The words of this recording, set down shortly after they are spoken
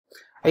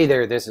Hey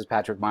there, this is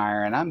Patrick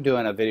Meyer, and I'm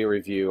doing a video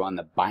review on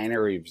the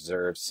binary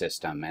reserve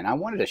system. And I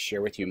wanted to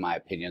share with you my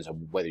opinions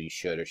of whether you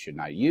should or should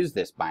not use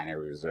this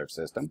binary reserve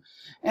system.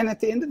 And at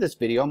the end of this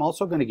video, I'm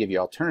also going to give you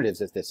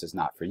alternatives if this is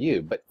not for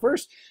you. But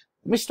first,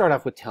 let me start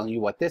off with telling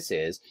you what this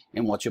is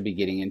and what you'll be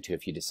getting into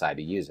if you decide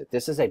to use it.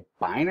 This is a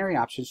binary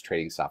options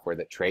trading software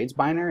that trades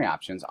binary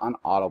options on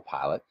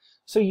autopilot,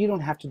 so you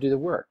don't have to do the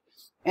work.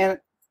 And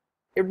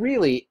it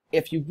really,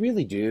 if you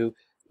really do,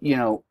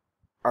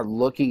 are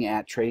looking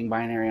at trading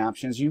binary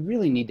options, you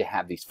really need to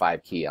have these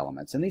 5 key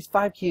elements. And these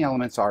 5 key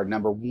elements are: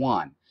 number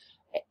 1,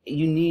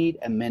 you need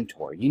a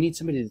mentor. You need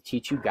somebody to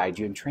teach you, guide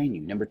you, and train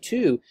you. Number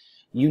 2,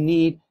 you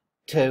need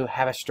to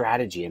have a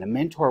strategy, and a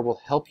mentor will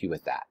help you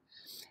with that.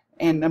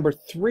 And number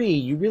 3,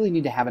 you really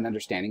need to have an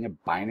understanding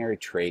of binary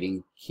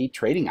trading, key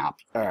trading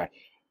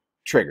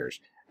triggers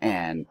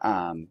and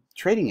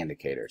trading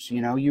indicators.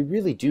 You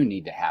really do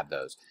need to have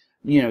those.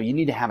 You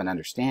need to have an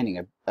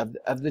understanding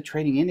of the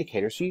trading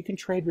indicators so you can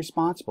trade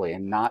responsibly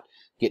and not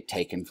get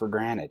taken for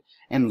granted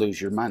and lose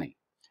your money.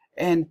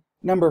 And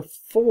number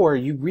 4,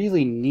 you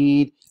really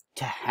need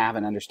to have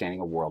an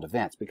understanding of world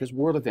events, because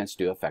world events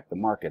do affect the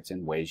markets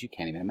in ways you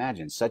can't even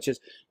imagine, such as,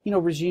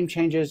 regime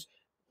changes,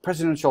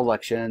 presidential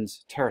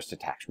elections, terrorist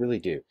attacks, really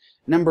do.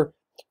 Number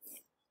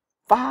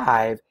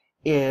 5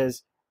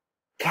 is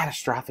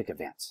catastrophic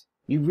events.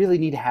 You really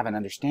need to have an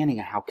understanding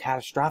of how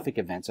catastrophic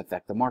events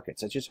affect the market,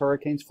 such as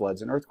hurricanes,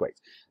 floods, and earthquakes.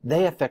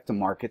 They affect the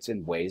markets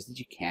in ways that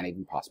you can't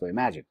even possibly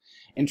imagine.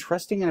 And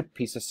trusting in a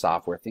piece of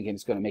software thinking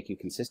it's going to make you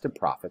consistent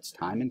profits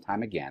time and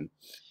time again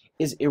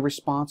is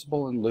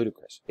irresponsible and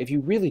ludicrous. If you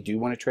really do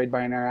want to trade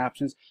binary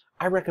options,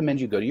 I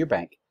recommend you go to your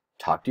bank,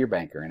 talk to your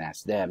banker, and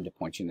ask them to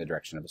point you in the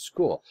direction of a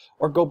school.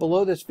 Or go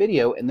below this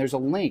video and there's a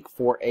link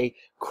for a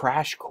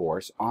crash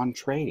course on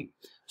trading.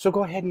 So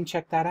go ahead and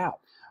check that out.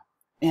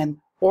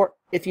 Or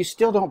if you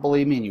still don't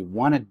believe me and you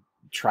want to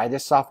try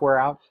this software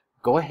out,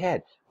 go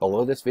ahead.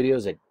 Below this video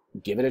is a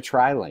give it a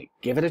try link.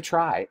 Give it a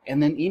try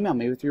and then email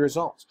me with your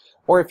results.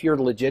 Or if you're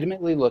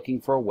legitimately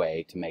looking for a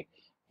way to make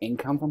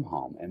income from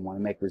home and want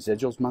to make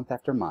residuals month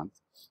after month,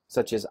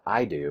 such as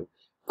I do,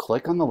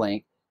 click on the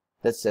link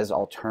that says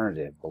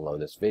alternative below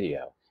this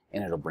video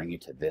and it'll bring you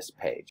to this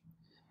page.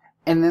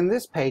 And then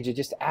this page, it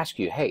just asks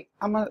you, hey,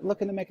 I'm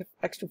looking to make an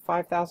extra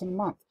 $5,000 a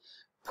month.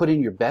 Put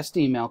in your best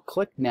email,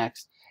 click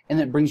next, and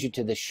it brings you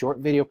to this short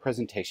video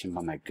presentation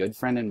by my good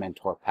friend and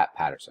mentor, Pat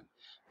Patterson.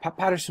 Pat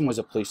Patterson was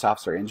a police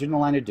officer injured in the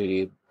line of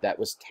duty that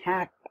was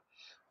attacked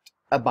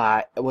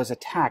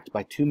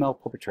by 2 male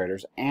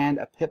perpetrators and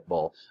a pit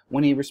bull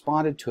when he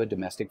responded to a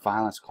domestic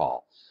violence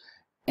call.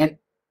 And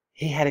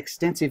he had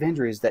extensive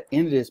injuries that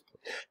ended his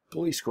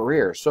police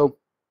career. So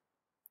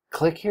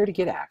click here to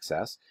get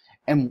access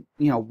and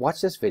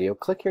watch this video.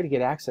 Click here to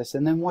get access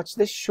and then watch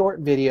this short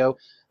video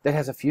that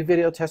has a few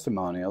video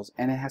testimonials,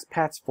 and it has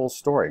Pat's full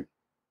story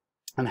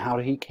on how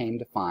he came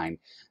to find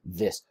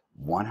this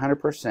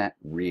 100%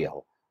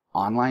 real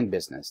online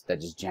business that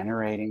is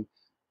generating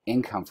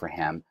income for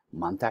him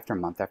month after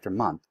month after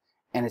month,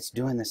 and it's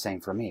doing the same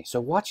for me.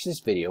 So watch this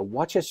video,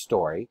 watch his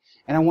story,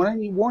 and I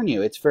want to warn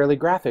you, it's fairly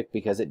graphic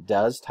because it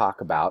does talk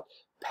about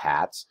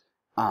Pat's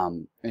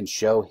and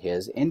show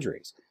his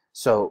injuries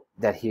so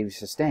that he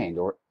sustained,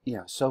 or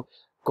so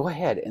go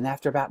ahead, and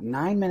after about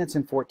 9 minutes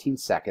and 14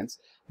 seconds,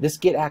 this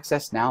Get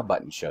Access Now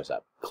button shows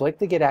up. Click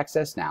the Get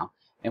Access Now,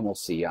 and we'll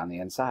see you on the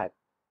inside.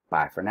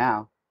 Bye for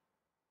now.